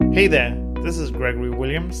Hey there, this is Gregory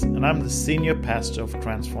Williams, and I'm the senior pastor of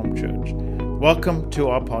Transform Church. Welcome to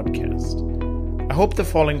our podcast. I hope the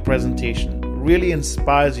following presentation really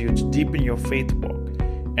inspires you to deepen your faith walk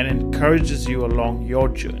and encourages you along your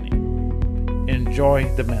journey. Enjoy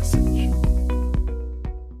the message.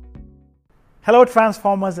 Hello,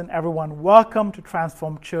 Transformers and everyone. Welcome to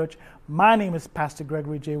Transform Church. My name is Pastor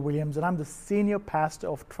Gregory J. Williams, and I'm the senior pastor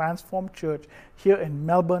of Transform Church here in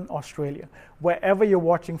Melbourne, Australia. Wherever you're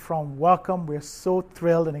watching from, welcome. We're so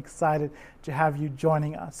thrilled and excited to have you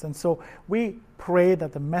joining us. And so we pray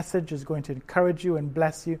that the message is going to encourage you and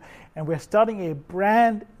bless you. And we're starting a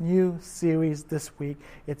brand new series this week.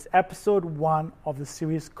 It's episode 1 of the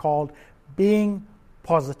series called Being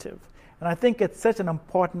Positive. And I think it's such an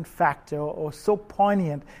important factor or so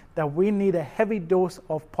poignant that we need a heavy dose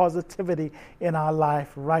of positivity in our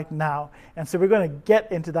life right now. And so we're going to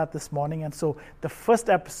get into that this morning. And so the first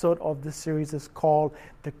episode of this series is called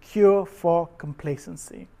The Cure for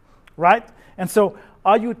Complacency, right? And so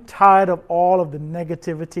are you tired of all of the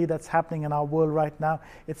negativity that's happening in our world right now?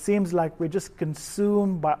 It seems like we're just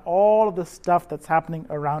consumed by all of the stuff that's happening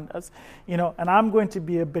around us. And I'm going to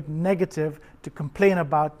be a bit negative to complain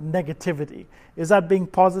about negativity. Is that being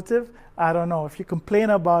positive? I don't know. If you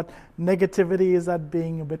complain about negativity, is that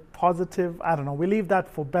being a bit positive? I don't know. We leave that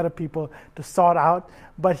for better people to sort out.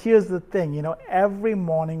 But here's the thing, every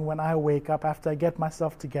morning when I wake up, after I get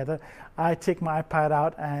myself together, I take my iPad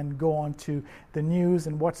out and go on to the news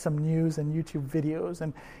and watch some news and YouTube videos.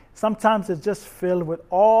 And sometimes it's just filled with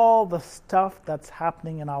all the stuff that's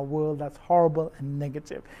happening in our world that's horrible and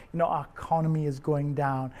negative. Our economy is going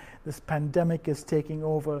down. This pandemic is taking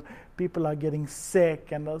over. People are getting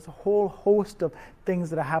sick, and there's a whole host of things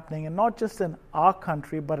that are happening, and not just in our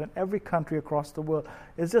country, but in every country across the world.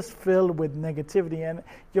 It's just filled with negativity, and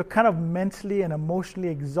you're kind of mentally and emotionally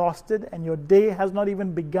exhausted, and your day has not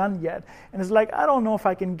even begun yet. And it's like, I don't know if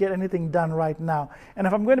I can get anything done right now. And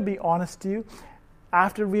if I'm going to be honest to you,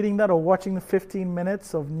 after reading that or watching the 15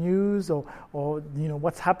 minutes of news or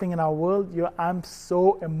what's happening in our world, I'm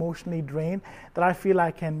so emotionally drained that I feel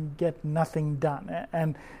I can get nothing done.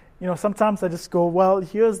 And sometimes I just go, well,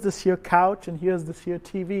 here's this here couch and here's this here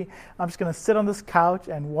TV. I'm just going to sit on this couch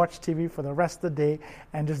and watch TV for the rest of the day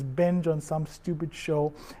and just binge on some stupid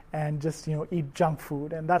show and just, eat junk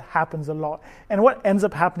food. And that happens a lot. And what ends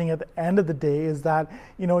up happening at the end of the day is that,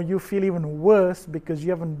 you feel even worse because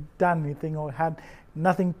you haven't done anything or had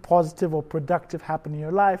nothing positive or productive happen in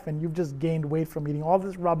your life, and you've just gained weight from eating all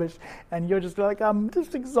this rubbish, and you're just like, I'm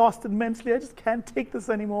just exhausted mentally, I just can't take this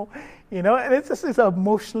anymore, and it's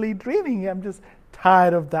emotionally draining. I'm just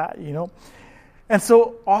tired of that, And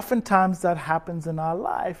so oftentimes that happens in our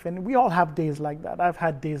life, and we all have days like that. I've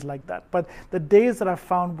had days like that, but the days that I've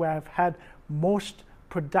found where I've had most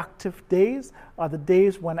productive days are the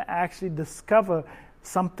days when I actually discover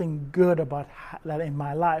something good about that in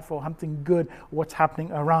my life, or something good what's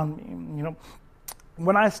happening around me.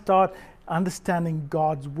 When I start understanding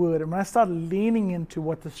God's word, and when I start leaning into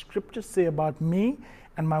what the scriptures say about me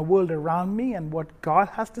and my world around me and what God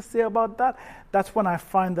has to say about that, that's when I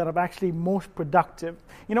find that I'm actually most productive.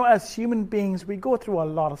 As human beings, we go through a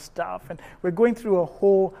lot of stuff, and we're going through a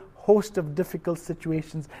whole host of difficult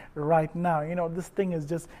situations right now. This thing is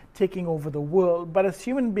just taking over the world. But as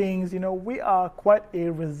human beings, we are quite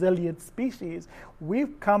a resilient species.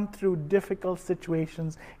 We've come through difficult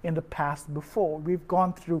situations in the past before. We've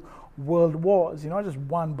gone through world wars, not just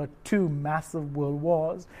one, but 2 massive world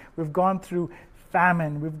wars. We've gone through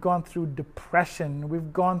famine, we've gone through depression,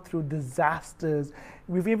 we've gone through disasters.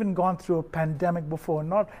 We've even gone through a pandemic before,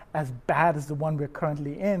 not as bad as the one we're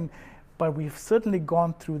currently in, but we've certainly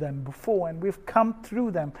gone through them before, and we've come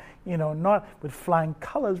through them, not with flying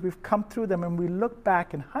colors. We've come through them, and we look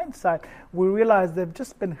back in hindsight, we realize they've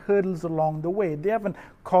just been hurdles along the way. They haven't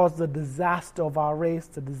caused the disaster of our race,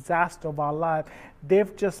 the disaster of our life.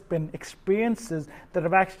 They've just been experiences that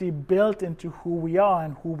have actually built into who we are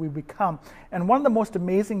and who we become. And one of the most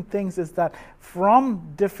amazing things is that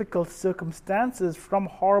from difficult circumstances, from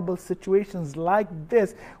horrible situations like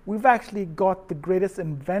this, we've actually got the greatest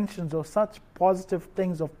inventions, or such positive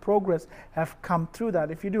things of progress have come through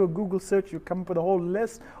that. If you do a Google search, you come up with a whole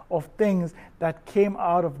list of things that came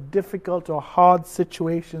out of difficult or hard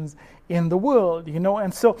situations in the world,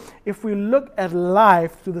 And so if we look at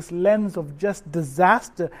life through this lens of just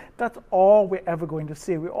disaster, that's all we're ever going to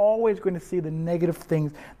see. We're always going to see the negative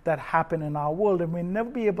things that happen in our world, and we'll never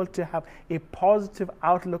be able to have a positive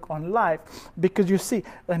outlook on life, because you see,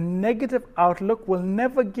 a negative outlook will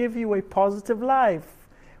never give you a positive life.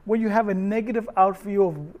 when you have a negative outview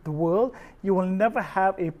of the world, you will never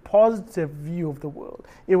have a positive view of the world.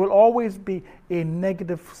 It will always be a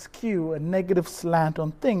negative skew, a negative slant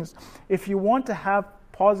on things. If you want to have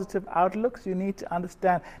positive outlooks, you need to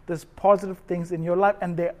understand there's positive things in your life,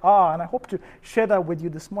 and there are, and I hope to share that with you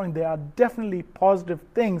this morning. There are definitely positive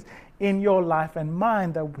things in your life and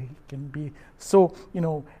mine that we can be so,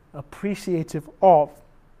 appreciative of.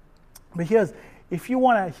 But here's the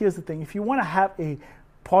thing, if you want to have a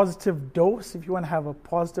positive dose, if you want to have a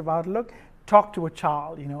positive outlook, talk to a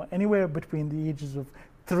child, anywhere between the ages of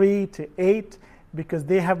 3 to 8, because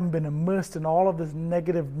they haven't been immersed in all of this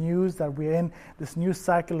negative news that we're in, this news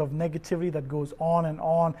cycle of negativity that goes on and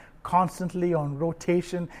on, constantly on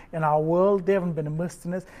rotation in our world. They haven't been immersed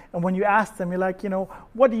in this. And when you ask them, you're like,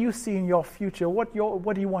 what do you see in your future? What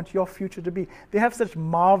do you want your future to be? They have such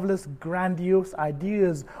marvelous, grandiose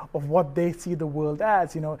ideas of what they see the world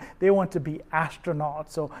as. They want to be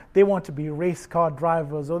astronauts, or they want to be race car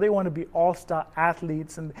drivers, or they want to be all-star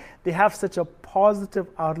athletes. And they have such a positive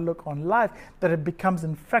outlook on life that it becomes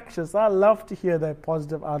infectious. I love to hear their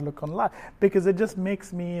positive outlook on life, because it just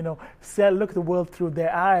makes me, look at the world through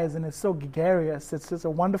their eyes, and it's so gregarious. It's just a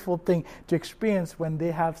wonderful thing to experience when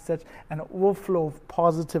they have such an overflow of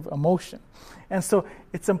positive emotion. And so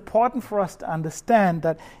it's important for us to understand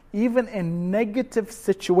that even in negative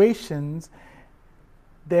situations,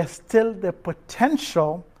 there's still the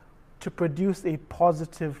potential to produce a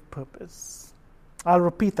positive purpose. I'll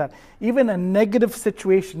repeat that. Even a negative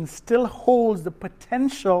situation still holds the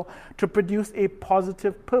potential to produce a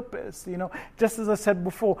positive purpose. Just as I said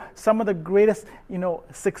before, some of the greatest,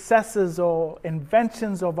 successes or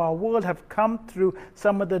inventions of our world have come through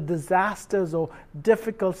some of the disasters or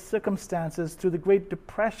difficult circumstances, through the Great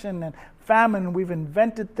Depression and famine. We've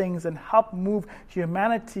invented things and helped move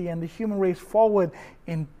humanity and the human race forward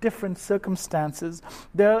in different circumstances.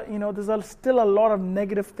 There's still a lot of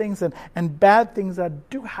negative things and bad things that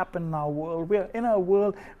do happen in our world. We're in a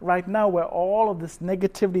world right now where all of this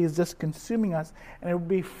negativity is just consuming us, and it would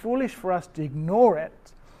be foolish for us to ignore it,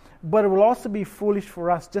 but it will also be foolish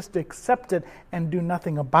for us just to accept it and do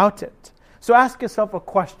nothing about it. So ask yourself a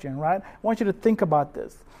question, right? I want you to think about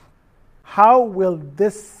this. How will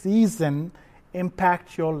this season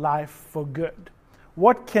impact your life for good?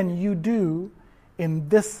 What can you do in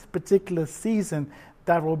this particular season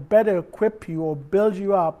that will better equip you or build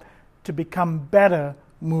you up to become better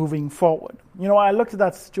moving forward? I looked at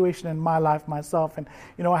that situation in my life myself, and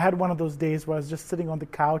I had one of those days where I was just sitting on the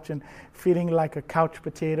couch and feeling like a couch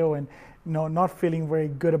potato, and not feeling very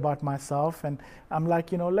good about myself. And I'm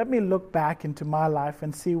like, let me look back into my life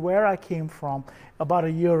and see where I came from about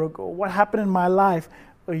a year ago. What happened in my life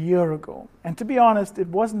a year ago? And to be honest, it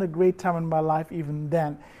wasn't a great time in my life even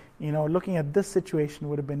then. Looking at this situation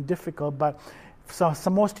would have been difficult, but so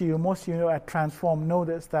most of you at Transform know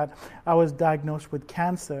this, that I was diagnosed with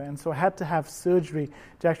cancer, and so I had to have surgery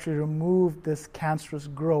to actually remove this cancerous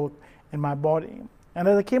growth in my body. And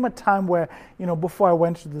there came a time where, before I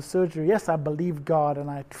went to the surgery, yes, I believed God and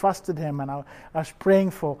I trusted Him, and I was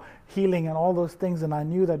praying for healing and all those things, and I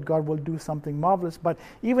knew that God will do something marvelous. But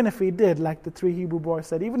even if He did, like the 3 Hebrew boys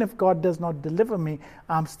said, even if God does not deliver me,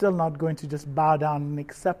 I'm still not going to just bow down and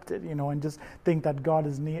accept it, and just think that God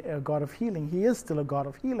is a God of healing. He is still a God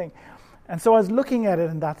of healing. And so I was looking at it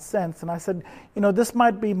in that sense, and I said, this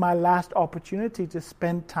might be my last opportunity to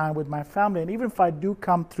spend time with my family. And even if I do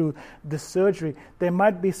come through the surgery, there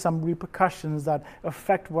might be some repercussions that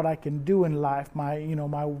affect what I can do in life. My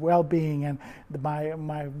well-being and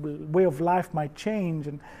my way of life might change.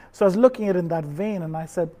 And so I was looking at it in that vein, and I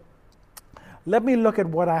said, let me look at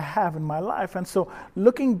what I have in my life. And so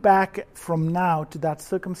looking back from now to that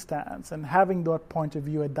circumstance and having that point of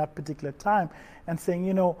view at that particular time and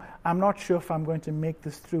saying, I'm not sure if I'm going to make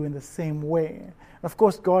this through in the same way. Of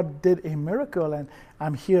course, God did a miracle, and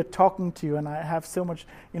I'm here talking to you, and I have so much,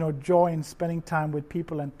 joy in spending time with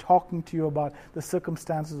people and talking to you about the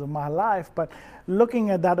circumstances of my life. But looking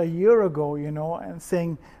at that a year ago, and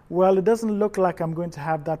saying, well, it doesn't look like I'm going to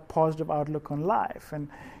have that positive outlook on life. And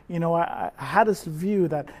I had this view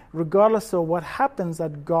that regardless of what happens,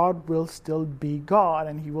 that God will still be God,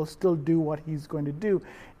 and He will still do what He's going to do.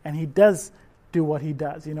 And He does do what He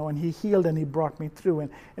does, and He healed and He brought me through. And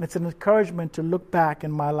it's an encouragement to look back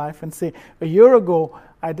in my life and say, a year ago,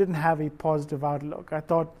 I didn't have a positive outlook. I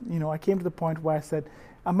thought, I came to the point where I said,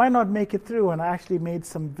 I might not make it through. And I actually made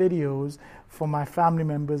some videos for my family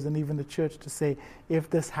members and even the church to say, if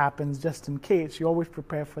this happens, just in case, you always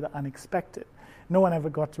prepare for the unexpected. No one ever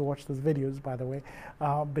got to watch those videos, by the way,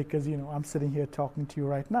 because, I'm sitting here talking to you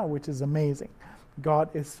right now, which is amazing. God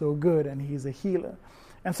is so good, and He's a healer.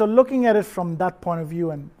 And so looking at it from that point of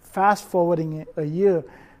view and fast forwarding a year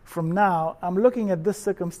from now, I'm looking at this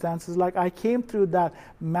circumstances like I came through that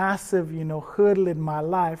massive, hurdle in my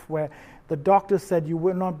life where the doctor said you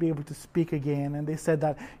will not be able to speak again, and they said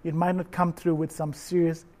that it might not come through with some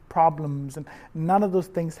serious problems, and none of those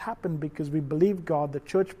things happened because we believed God. The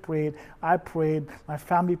church prayed, I prayed, my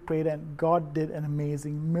family prayed, and God did an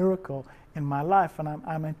amazing miracle in my life, and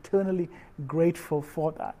I'm eternally grateful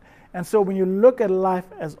for that. And so when you look at life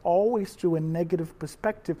as always through a negative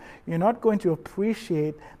perspective, you're not going to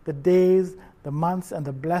appreciate the days, the months, and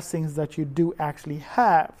the blessings that you do actually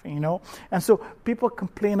have, And so people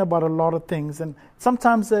complain about a lot of things, and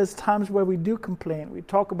sometimes there's times where we do complain. We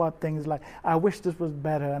talk about things like, I wish this was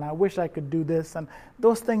better, and I wish I could do this, and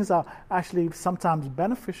those things are actually sometimes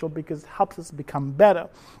beneficial because it helps us become better.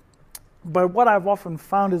 But what I've often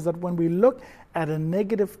found is that when we look at the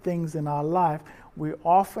negative things in our life, we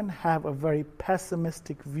often have a very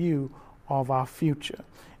pessimistic view of our future.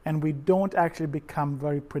 And we don't actually become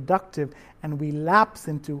very productive, and we lapse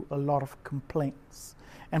into a lot of complaints.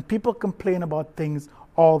 And people complain about things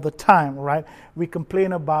all the time, right? We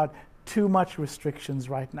complain about too much restrictions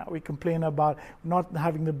right now. We complain about not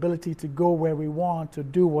having the ability to go where we want, to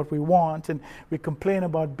do what we want, and we complain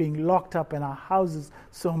about being locked up in our houses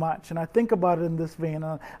so much. And I think about it in this vein.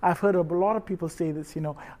 I've heard a lot of people say this,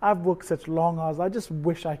 I've worked such long hours, I just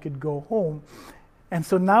wish I could go home. And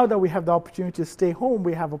so now that we have the opportunity to stay home,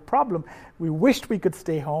 we have a problem. We wished we could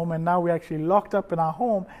stay home, and now we're actually locked up in our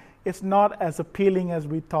home. It's not as appealing as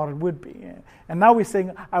we thought it would be. And now we're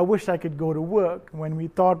saying, I wish I could go to work, when we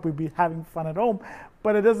thought we'd be having fun at home,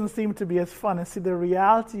 but it doesn't seem to be as fun. And see, the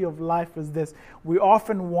reality of life is this. We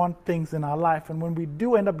often want things in our life, and when we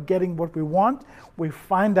do end up getting what we want, we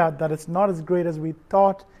find out that it's not as great as we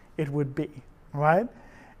thought it would be, right?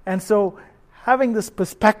 And so having this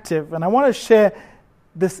perspective, and I want to share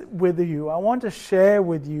this with you. I want to share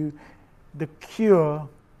with you the cure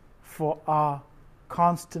for our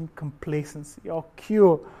constant complacency, or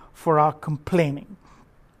cure for our complaining.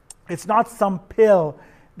 It's not some pill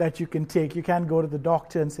that you can take. You can't go to the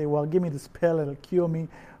doctor and say, well, give me this pill, it'll cure me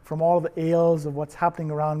from all the ails of what's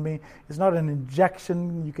happening around me. It's not an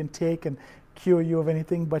injection you can take and cure you of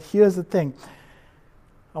anything. But here's the thing.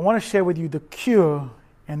 I want to share with you the cure,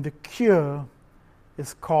 and the cure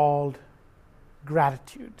is called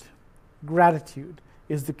gratitude. Gratitude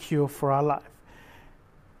is the cure for our life.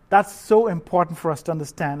 That's so important for us to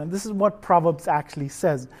understand. And this is what Proverbs actually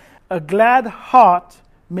says. A glad heart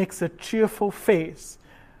makes a cheerful face,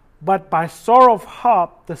 but by sorrow of heart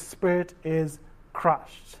the spirit is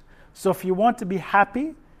crushed. So if you want to be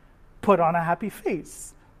happy, put on a happy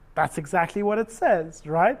face. That's exactly what it says,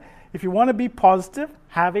 right? If you want to be positive,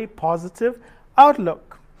 have a positive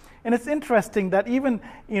outlook. And it's interesting that even,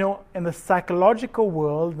 in the psychological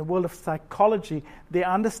world, in the world of psychology, they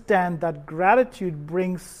understand that gratitude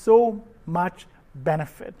brings so much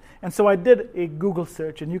benefit. And so I did a Google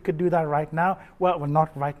search, and you could do that right now. Well,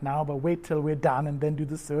 not right now, but wait till we're done and then do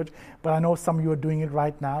the search. But I know some of you are doing it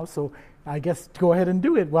right now, so I guess go ahead and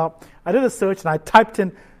do it. Well, I did a search, and I typed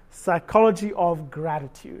in psychology of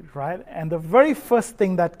gratitude, right? And the very first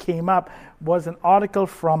thing that came up was an article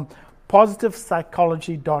from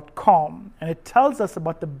positivepsychology.com, and it tells us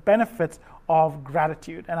about the benefits of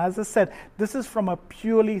gratitude. And as I said, this is from a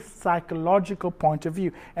purely psychological point of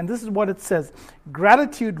view, and this is what it says.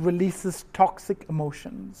 Gratitude releases toxic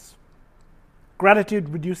emotions. Gratitude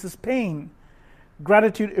reduces pain.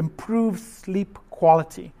 Gratitude improves sleep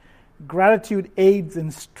quality. Gratitude aids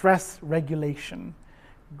in stress regulation.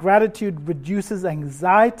 Gratitude reduces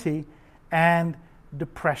anxiety and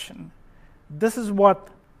depression. This is what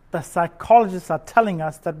the psychologists are telling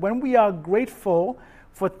us, that when we are grateful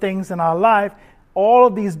for things in our life, all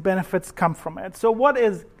of these benefits come from it. So what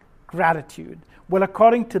is gratitude? Well,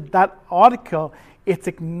 according to that article, it's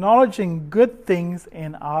acknowledging good things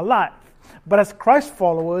in our life. But as Christ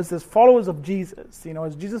followers, as followers of Jesus,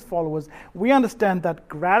 as Jesus followers, we understand that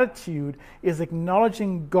gratitude is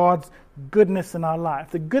acknowledging God's goodness in our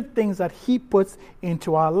life, the good things that He puts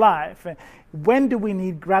into our life. When do we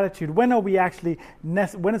need gratitude? When are we actually?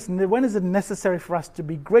 When is it necessary for us to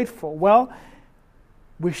be grateful? Well,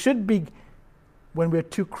 we should be when we're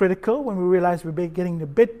too critical, when we realize we're getting a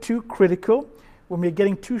bit too critical, when we're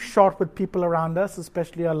getting too short with people around us,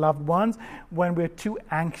 especially our loved ones, when we're too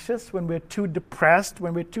anxious, when we're too depressed,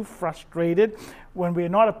 when we're too frustrated, when we're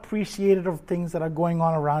not appreciative of things that are going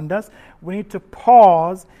on around us. We need to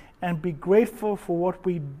pause and be grateful for what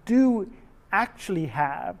we do actually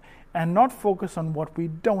have, and not focus on what we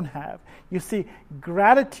don't have. You see,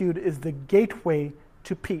 gratitude is the gateway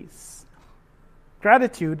to peace.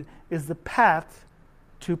 Gratitude is the path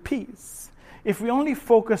to peace. If we only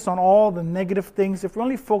focus on all the negative things, if we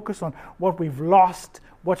only focus on what we've lost,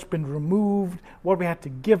 what's been removed, what we had to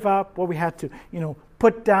give up, what we had to,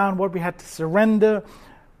 put down, what we had to surrender,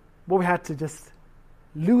 what we had to just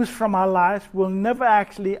lose from our lives, we'll never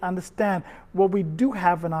actually understand what we do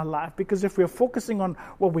have in our life. Because if we're focusing on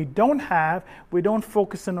what we don't have, we don't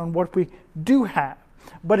focus in on what we do have.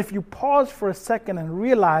 But if you pause for a second and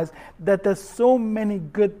realize that there's so many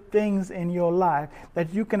good things in your life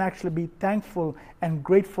that you can actually be thankful and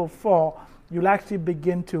grateful for, you'll actually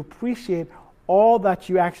begin to appreciate all that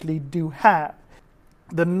you actually do have.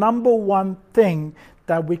 The number one thing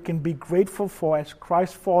that we can be grateful for as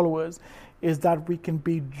Christ followers is that we can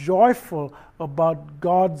be joyful about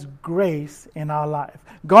God's grace in our life.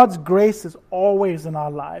 God's grace is always in our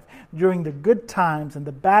life, during the good times and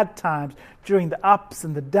the bad times, during the ups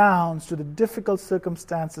and the downs, through the difficult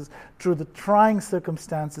circumstances, through the trying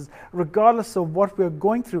circumstances. Regardless of what we're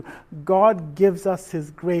going through, God gives us His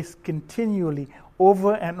grace continually,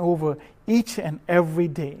 over and over, each and every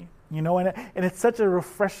day. And it's such a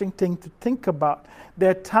refreshing thing to think about. There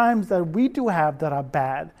are times that we do have that are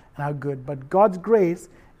bad and are good, but God's grace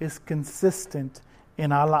is consistent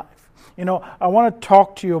in our life. I want to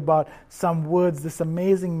talk to you about some words this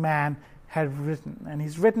amazing man had written. And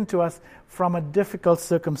he's written to us from a difficult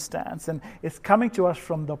circumstance. And it's coming to us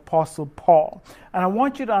from the Apostle Paul. And I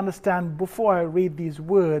want you to understand, before I read these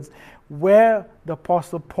words, where the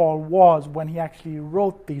Apostle Paul was when he actually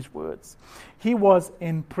wrote these words. He was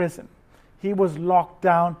in prison. He was locked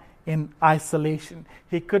down in isolation.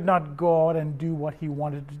 He could not go out and do what he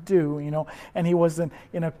wanted to do, and he was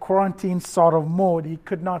in a quarantine sort of mode. He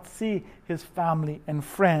could not see his family and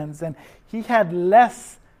friends, and he had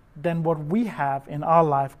less than what we have in our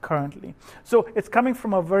life currently. So it's coming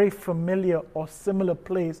from a very familiar or similar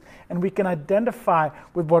place, and we can identify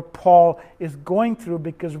with what Paul is going through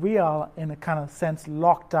because we are, in a kind of sense,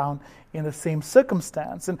 locked down in the same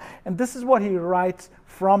circumstance. And this is what he writes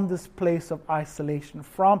from this place of isolation,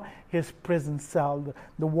 from his prison cell,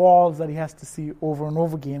 the walls that he has to see over and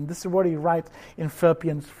over again. This is what he writes in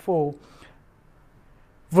Philippians 4,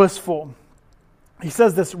 verse 4. He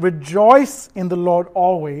says this: rejoice in the Lord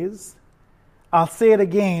always. I'll say it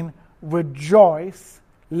again, rejoice.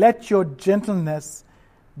 Let your gentleness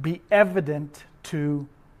be evident to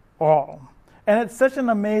all. And it's such an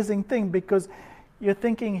amazing thing because you're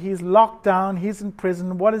thinking he's locked down, he's in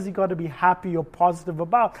prison, what has he got to be happy or positive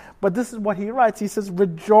about? But this is what he writes. He says,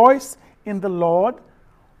 rejoice in the Lord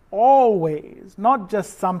always, not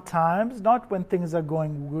just sometimes, not when things are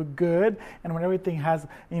going good and when everything has,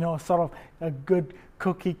 sort of a good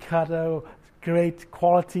cookie cutter, great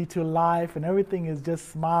quality to life and everything is just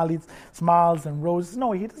smiles and roses.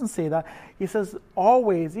 No, he doesn't say that. He says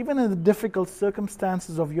always, even in the difficult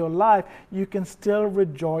circumstances of your life, you can still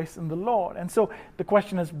rejoice in the Lord. And so the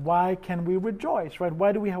question is, why can we rejoice, right?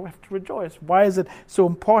 Why do we have to rejoice? Why is it so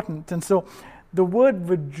important? And so the word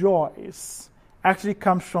rejoice actually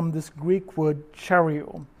comes from this Greek word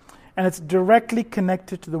chario, and it's directly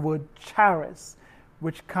connected to the word charis,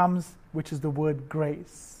 which is the word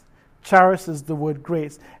grace. Charis is the word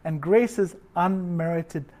grace, and grace is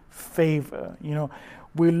unmerited favor.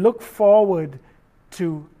 We look forward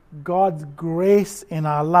to God's grace in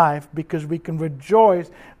our life because we can rejoice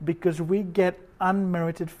because we get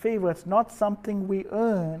unmerited favor. It's not something we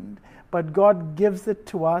earned, but God gives it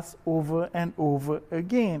to us over and over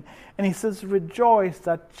again. And he says, rejoice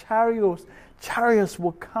that chariots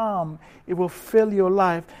will come. It will fill your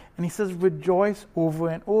life. And he says, rejoice over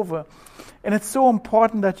and over. And it's so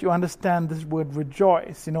important that you understand this word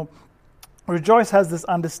rejoice. Rejoice has this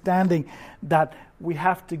understanding that we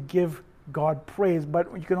have to give God praise,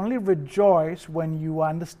 but you can only rejoice when you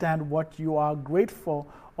understand what you are grateful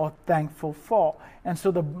or thankful for. And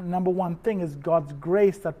so the number one thing is God's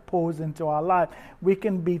grace that pours into our life. We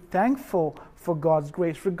can be thankful for God's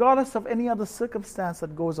grace, regardless of any other circumstance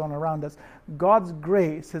that goes on around us. God's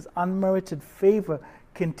grace, His unmerited favor,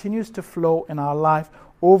 continues to flow in our life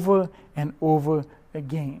over and over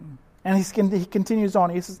again. And he continues on.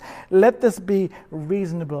 He says, let this be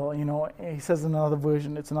reasonable. He says in another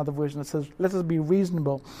version, it's another version that says, let us be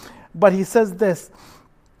reasonable. But he says this: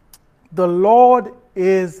 the Lord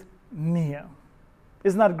is near.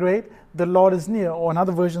 Isn't that great? The Lord is near. Or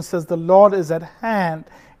another version says, the Lord is at hand.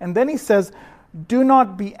 And then he says, do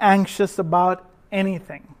not be anxious about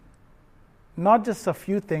anything. Not just a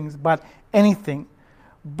few things, but anything.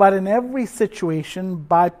 But in every situation,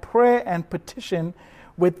 by prayer and petition,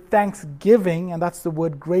 with thanksgiving, and that's the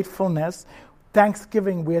word gratefulness,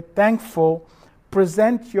 thanksgiving, we're thankful,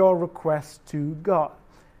 present your requests to God.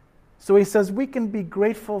 So he says we can be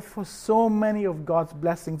grateful for so many of God's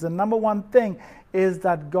blessings. The number one thing is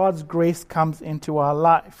that God's grace comes into our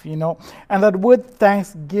life, And that word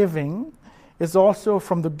thanksgiving is also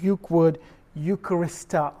from the Greek word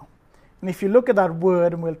Eucharista. And if you look at that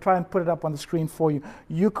word, and we'll try and put it up on the screen for you,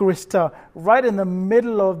 Eucharista, right in the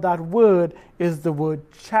middle of that word is the word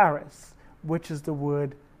charis, which is the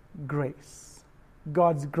word grace.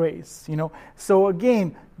 God's grace, So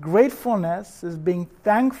again, gratefulness is being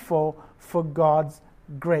thankful for God's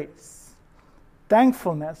grace.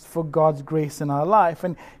 Thankfulness for God's grace in our life.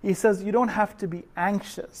 And he says you don't have to be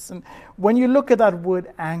anxious. And when you look at that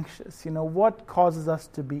word anxious, what causes us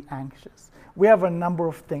to be anxious? We have a number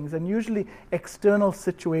of things, and usually external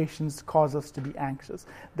situations cause us to be anxious.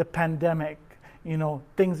 The pandemic,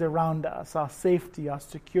 things around us, our safety, our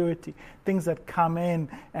security, things that come in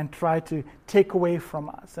and try to take away from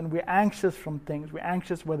us. And we're anxious from things. We're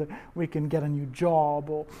anxious whether we can get a new job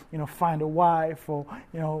or, find a wife or,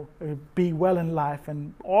 be well in life.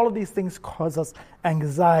 And all of these things cause us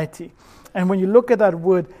anxiety. And when you look at that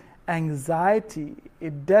word anxiety,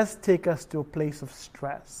 it does take us to a place of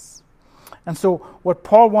stress. And so what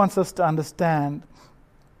Paul wants us to understand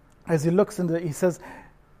as he says,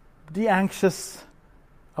 don't be anxious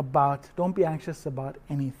about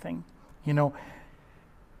anything.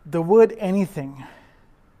 The word anything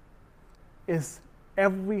is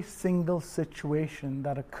every single situation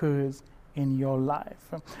that occurs in your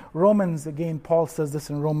life. Romans, again, Paul says this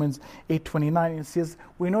in Romans 8:29. He says,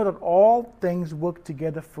 we know that all things work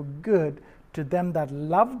together for good to them that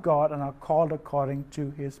love God and are called according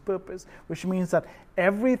to his purpose, which means that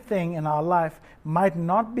everything in our life might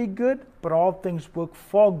not be good, but all things work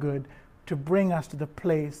for good to bring us to the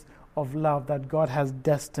place of love that God has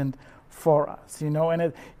destined for us,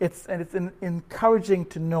 and it's encouraging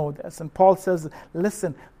to know this. And Paul says,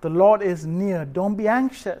 listen, the Lord is near. Don't be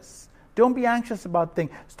anxious. Don't be anxious about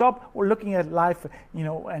things. Stop looking at life,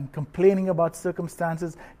 and complaining about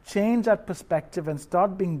circumstances. Change that perspective and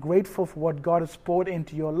start being grateful for what God has poured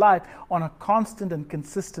into your life on a constant and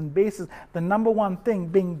consistent basis. The number one thing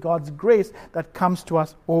being God's grace that comes to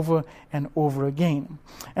us over and over again.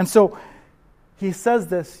 And so he says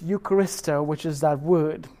this, Eucharista, which is that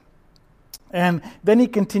word. And then he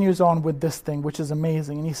continues on with this thing, which is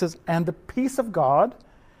amazing. And he says, and the peace of God,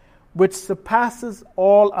 which surpasses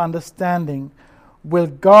all understanding, will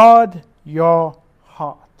guard your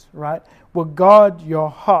heart, right? Will guard your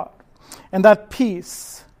heart. And that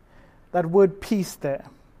peace, that word peace there,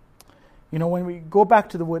 when we go back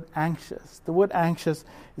to the word anxious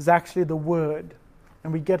is actually the word,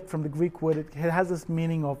 and we get from the Greek word, it has this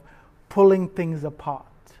meaning of pulling things apart.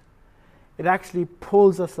 It actually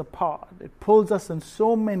pulls us apart. It pulls us in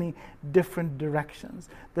so many different directions.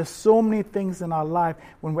 There's so many things in our life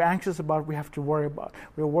when we're anxious about, we have to worry about.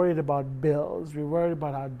 We're worried about bills. We're worried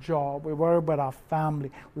about our job. We're worried about our family.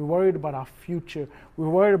 We're worried about our future. We're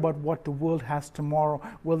worried about what the world has tomorrow.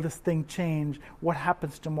 Will this thing change? What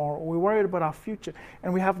happens tomorrow? We're worried about our future.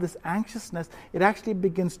 And we have this anxiousness. It actually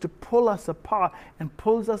begins to pull us apart and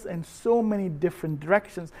pulls us in so many different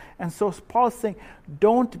directions. And so Paul's saying,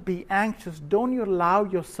 don't be anxious. Don't you allow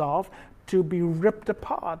yourself to be ripped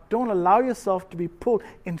apart. Don't allow yourself to be pulled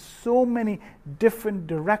in so many different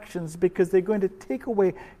directions, because they're going to take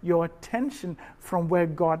away your attention from where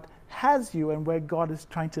God has you and where God is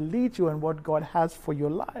trying to lead you and what God has for your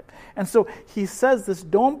life. And so he says this,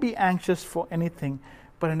 don't be anxious for anything,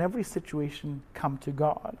 but in every situation come to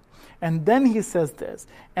God. And then he says this,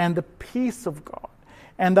 and the peace of God.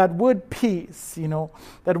 And that word peace,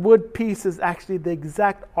 that word peace is actually the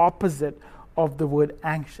exact opposite of the word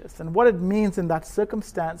anxious. And what it means in that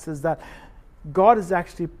circumstance is that God is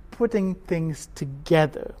actually putting things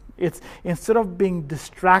together. It's instead of being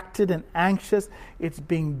distracted and anxious, it's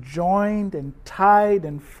being joined and tied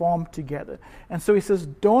and formed together. And so he says,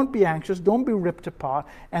 don't be anxious, don't be ripped apart,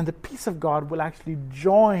 and the peace of God will actually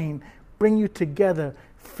join, bring you together,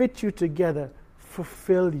 fit you together,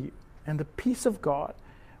 fulfill you. And the peace of God,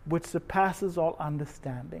 which surpasses all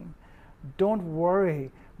understanding. Don't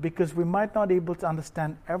worry, because we might not be able to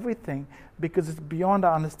understand everything because it's beyond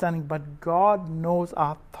our understanding, but God knows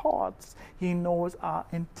our thoughts. He knows our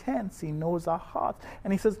intents. He knows our hearts.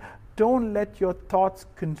 And he says, don't let your thoughts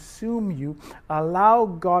consume you. Allow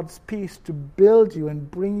God's peace to build you and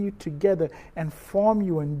bring you together and form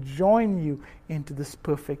you and join you into this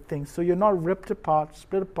perfect thing. So you're not ripped apart,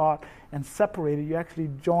 split apart, and separated. You're actually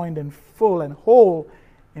joined and full and whole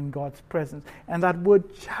in God's presence. And that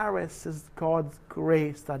word charis is God's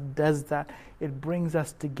grace that does that. It brings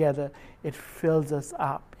us together. It fills us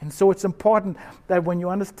up. And so it's important that when you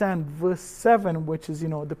understand verse 7, which is,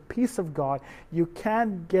 the peace of God, you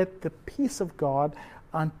can't get the peace of God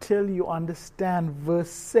until you understand verse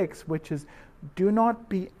 6, which is, do not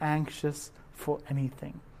be anxious for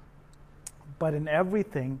anything, but in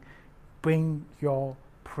everything, bring your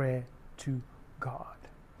prayer to God.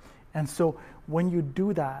 And so when you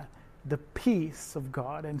do that, the peace of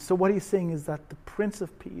God, and so what he's saying is that the Prince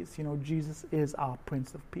of Peace, Jesus is our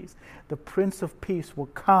Prince of Peace. The Prince of Peace will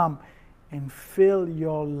come and fill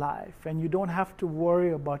your life. And you don't have to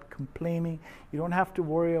worry about complaining. You don't have to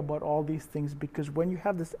worry about all these things, because when you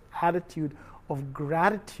have this attitude of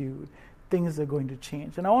gratitude, things are going to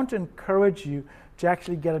change. And I want to encourage you to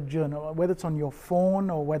actually get a journal, whether it's on your phone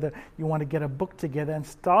or whether you want to get a book together, and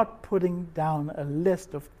start putting down a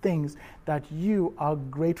list of things that you are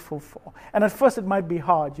grateful for. And at first it might be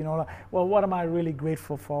hard, well, what am I really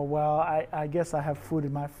grateful for? Well, I guess I have food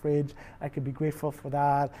in my fridge. I could be grateful for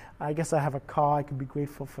that. I guess I have a car. I could be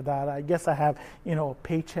grateful for that. I guess I have, a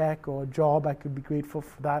paycheck or a job. I could be grateful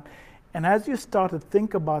for that. And as you start to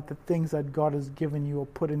think about the things that God has given you or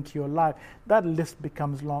put into your life, that list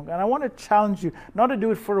becomes long. And I want to challenge you not to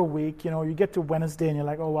do it for a week. You get to Wednesday and you're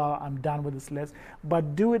like, oh, well, I'm done with this list.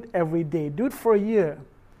 But do it every day. Do it for a year,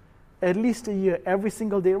 at least a year, every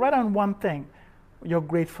single day. Write down one thing you're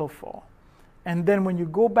grateful for. And then when you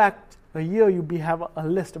go back a year, have a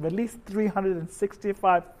list of at least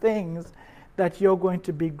 365 things that you're going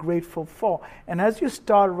to be grateful for. And as you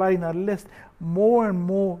start writing that list, more and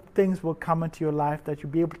more things will come into your life that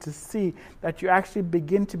you'll be able to see that you actually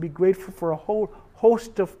begin to be grateful for a whole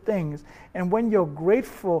host of things. And when you're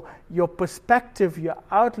grateful, your perspective, your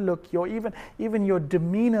outlook, your even your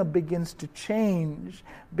demeanor begins to change,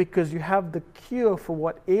 because you have the cure for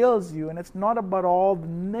what ails you. And it's not about all the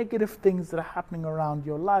negative things that are happening around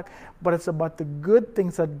your life, but it's about the good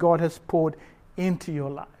things that God has poured into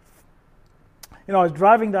your life. I was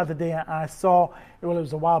driving the other day and I saw, it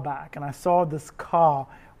was a while back, and I saw this car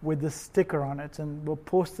with this sticker on it, and we'll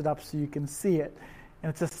post it up so you can see it.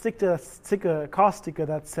 And it's a car sticker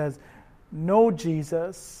that says, no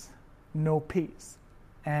Jesus, no peace.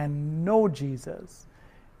 And no Jesus,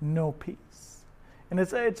 no peace. And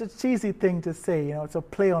it's a cheesy thing to say, it's a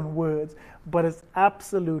play on words, but it's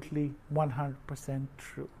absolutely 100%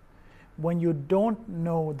 true. When you don't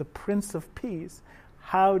know the Prince of Peace,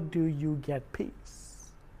 how do you get peace?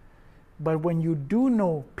 But when you do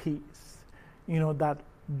know peace, that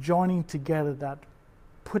joining together, that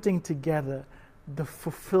putting together the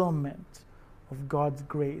fulfillment of God's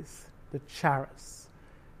grace, the charis,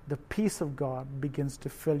 the peace of God begins to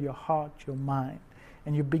fill your heart, your mind,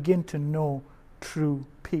 and you begin to know true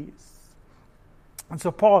peace. And so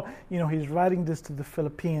Paul, he's writing this to the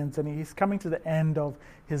Philippians, and he's coming to the end of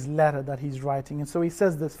his letter that he's writing. And so he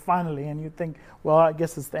says this finally, and you think, well, I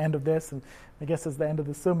guess it's the end of this, and I guess it's the end of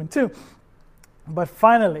the sermon too. But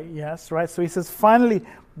finally, yes, right? So he says, finally,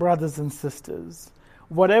 brothers and sisters,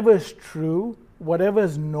 whatever is true, whatever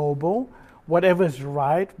is noble, whatever is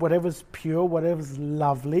right, whatever is pure, whatever is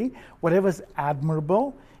lovely, whatever is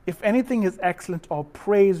admirable, if anything is excellent or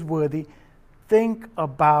praiseworthy, think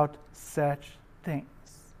about such things.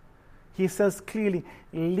 He says clearly,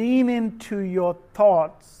 lean into your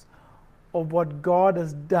thoughts of what God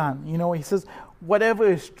has done. He says,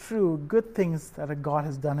 whatever is true, good things that God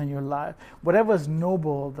has done in your life, whatever is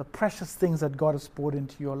noble, the precious things that God has poured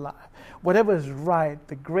into your life, whatever is right,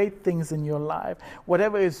 the great things in your life,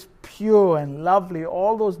 whatever is pure and lovely,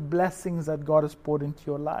 all those blessings that God has poured into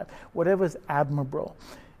your life, whatever is admirable.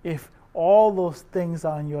 If all those things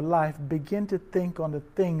are in your life, begin to think on the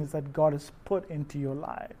things that God has put into your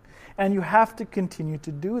life. And you have to continue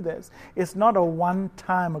to do this. It's not a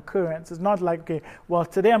one-time occurrence. It's not like, okay, well,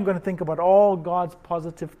 today I'm going to think about all God's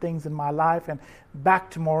positive things in my life, and back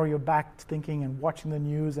tomorrow you're back to thinking and watching the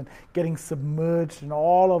news and getting submerged in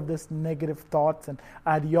all of this negative thoughts and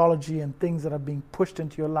ideology and things that are being pushed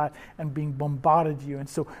into your life and being bombarded you, and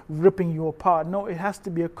so ripping you apart. No, it has to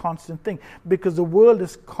be a constant thing, because the world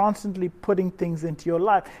is constantly putting things into your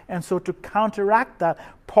life. And so to counteract that,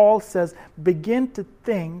 Paul says, begin to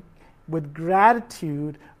think with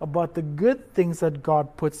gratitude about the good things that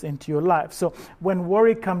God puts into your life. So when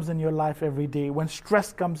worry comes in your life every day, when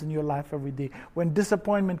stress comes in your life every day, when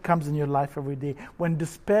disappointment comes in your life every day, when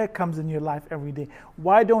despair comes in your life every day,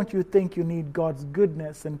 why don't you think you need God's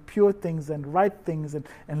goodness and pure things and right things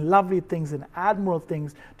and lovely things and admirable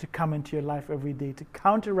things to come into your life every day to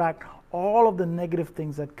counteract all of the negative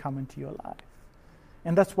things that come into your life?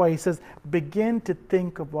 And that's why he says, begin to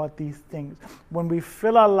think about these things. When we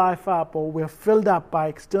fill our life up, or we're filled up by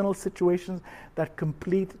external situations that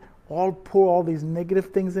pour all these negative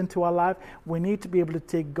things into our life, we need to be able to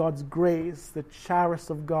take God's grace, the charis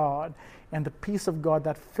of God, and the peace of God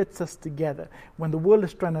that fits us together. When the world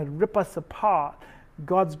is trying to rip us apart,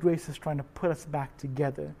 God's grace is trying to put us back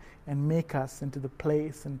together and make us into the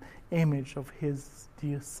place and image of His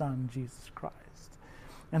dear Son, Jesus Christ.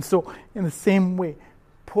 And so, in the same way,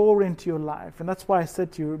 pour into your life. And that's why I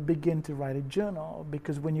said to you, begin to write a journal.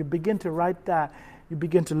 Because when you begin to write that, you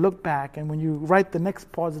begin to look back. And when you write the next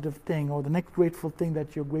positive thing or the next grateful thing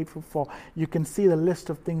that you're grateful for, you can see the list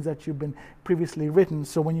of things that you've been previously written.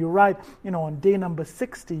 So when you write, on day number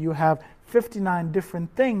 60, you have 59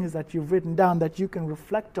 different things that you've written down that you can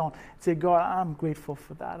reflect on. Say, God, I'm grateful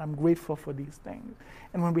for that. I'm grateful for these things.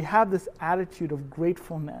 And when we have this attitude of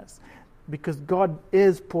gratefulness, because God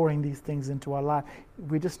is pouring these things into our life,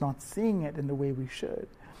 we're just not seeing it in the way we should.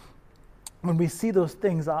 When we see those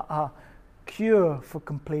things, our cure for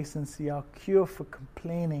complacency, our cure for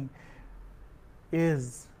complaining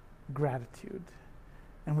is gratitude.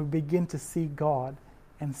 And we begin to see God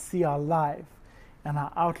and see our life and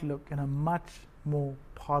our outlook in a much more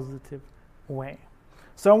positive way.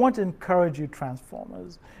 So I want to encourage you,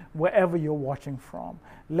 Transformers, wherever you're watching from,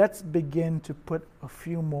 let's begin to put a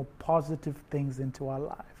few more positive things into our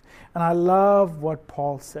life. And I love what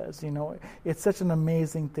Paul says. It's such an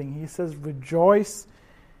amazing thing. He says, rejoice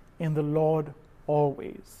in the Lord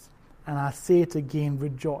always. And I say it again,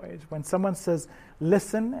 rejoice. When someone says,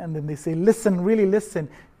 listen, and then they say, listen, really listen,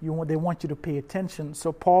 they want you to pay attention.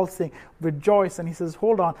 So Paul's saying, rejoice. And he says,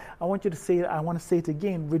 hold on, I want to say it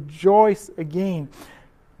again, rejoice again.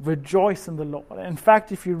 Rejoice in the Lord. In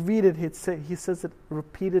fact, if you read it, he says it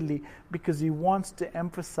repeatedly because he wants to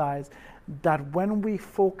emphasize that when we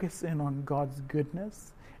focus in on God's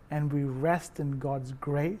goodness and we rest in God's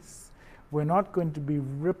grace, we're not going to be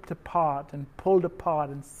ripped apart and pulled apart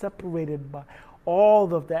and separated by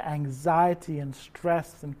all of the anxiety and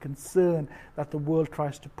stress and concern that the world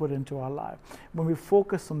tries to put into our life. When we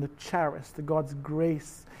focus on the charis, the God's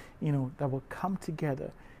grace, that will come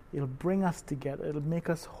together, it'll bring us together. It'll make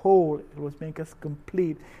us whole. It will make us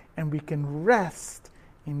complete. And we can rest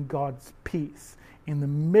in God's peace. In the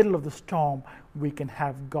middle of the storm, we can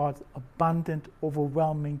have God's abundant,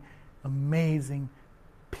 overwhelming, amazing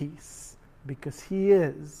peace. Because He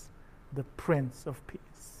is the Prince of Peace.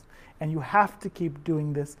 And you have to keep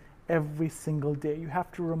doing this every single day. You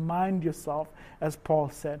have to remind yourself, as Paul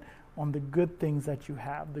said, on the good things that you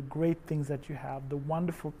have, the great things that you have, the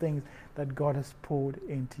wonderful things that God has poured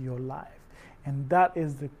into your life. And that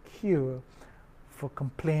is the cure for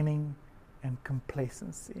complaining and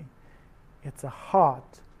complacency. It's a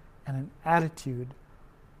heart and an attitude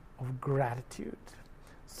of gratitude.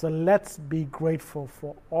 So let's be grateful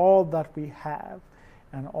for all that we have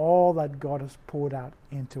and all that God has poured out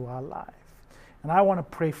into our life. And I want to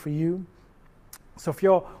pray for you. So if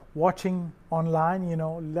you're watching online,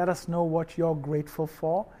 let us know what you're grateful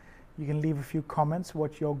for. You can leave a few comments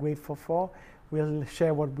what you're grateful for. We'll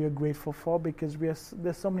share what we're grateful for because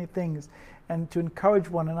there's so many things. And to encourage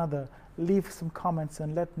one another, leave some comments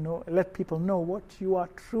and let people know what you are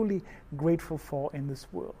truly grateful for in this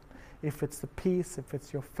world. If it's the peace, if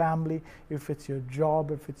it's your family, if it's your job,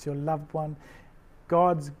 if it's your loved one,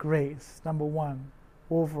 God's grace, number one,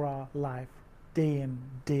 over our life, day in,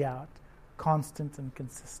 day out, constant and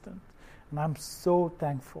consistent. And I'm so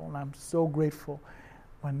thankful and I'm so grateful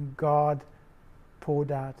when God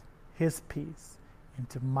poured out His peace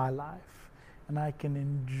into my life. And I can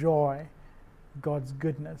enjoy God's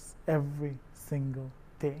goodness every single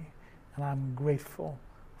day. And I'm grateful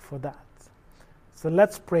for that. So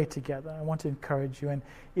let's pray together. I want to encourage you. And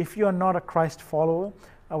if you're not a Christ follower,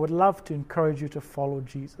 I would love to encourage you to follow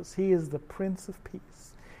Jesus. He is the Prince of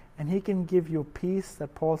Peace. And He can give you peace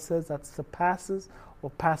that Paul says that surpasses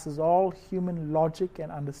or passes all human logic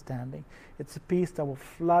and understanding. It's a peace that will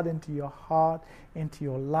flood into your heart, into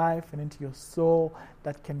your life, and into your soul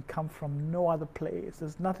that can come from no other place.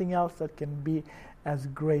 There's nothing else that can be as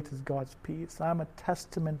great as God's peace. I'm a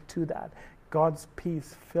testament to that. God's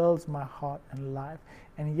peace fills my heart and life.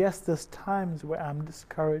 And yes, there's times where I'm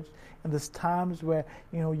discouraged, and there's times where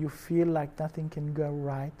you feel like nothing can go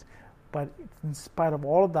right. But in spite of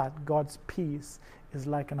all of that, God's peace is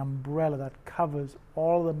like an umbrella that covers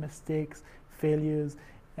all the mistakes, failures,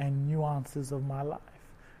 and nuances of my life.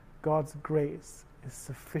 God's grace is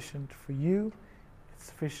sufficient for you. It's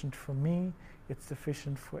sufficient for me. It's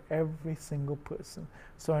sufficient for every single person.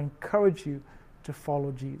 So I encourage you to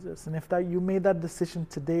follow Jesus. And if you made that decision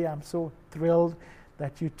today, I'm so thrilled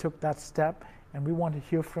that you took that step. and we want to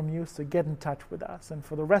hear from you, so get in touch with us. And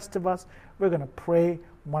for the rest of us, we're going to pray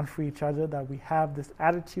one for each other that we have this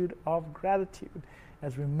attitude of gratitude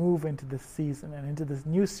as we move into this season and into this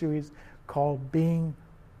new series called Being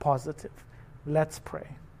Positive. Let's pray.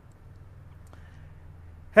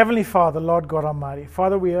 Heavenly Father, Lord God Almighty,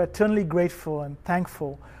 Father, we are eternally grateful and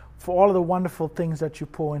thankful for all of the wonderful things that you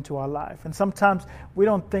pour into our life. And sometimes we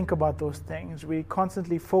don't think about those things. We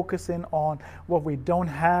constantly focus in on what we don't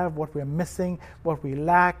have, what we're missing, what we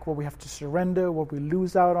lack, what we have to surrender, what we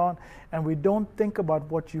lose out on. And we don't think about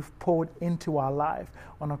what you've poured into our life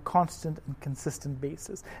on a constant and consistent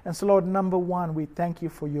basis. And so, Lord, number one, we thank you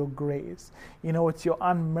for your grace. You know, it's your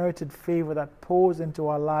unmerited favor that pours into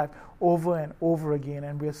our life over and over again.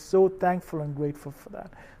 And we're so thankful and grateful for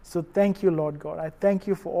that. So thank you, Lord God. I thank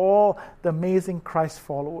you for all the amazing Christ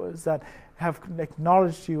followers that have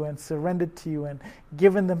acknowledged you and surrendered to you and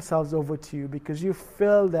given themselves over to you, because you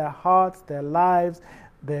fill their hearts, their lives,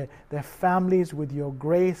 their families with your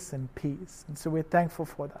grace and peace. And so we're thankful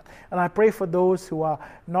for that. And I pray for those who are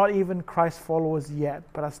not even Christ followers yet,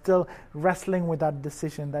 but are still wrestling with that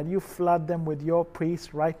decision, that you flood them with your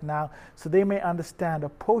peace right now so they may understand a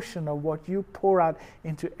portion of what you pour out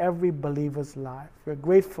into every believer's life. We're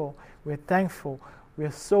grateful. We're thankful.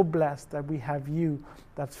 We're so blessed that we have you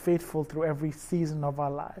that's faithful through every season of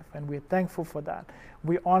our life. And we're thankful for that.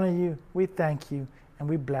 We honor you. We thank you. And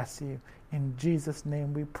we bless you. In Jesus'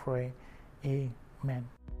 name we pray. Amen.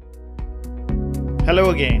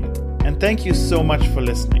 Hello again, and thank you so much for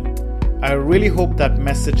listening. I really hope that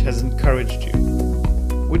message has encouraged you.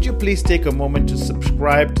 Would you please take a moment to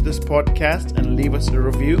subscribe to this podcast and leave us a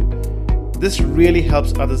review? This really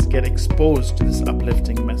helps others get exposed to this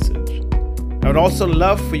uplifting message. I would also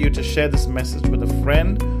love for you to share this message with a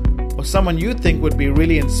friend or someone you think would be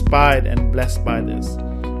really inspired and blessed by this.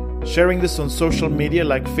 Sharing this on social media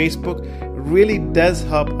like Facebook really does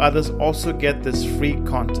help others also get this free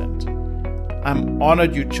content. I'm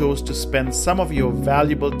honored you chose to spend some of your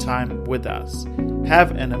valuable time with us.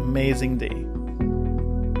 Have an amazing day.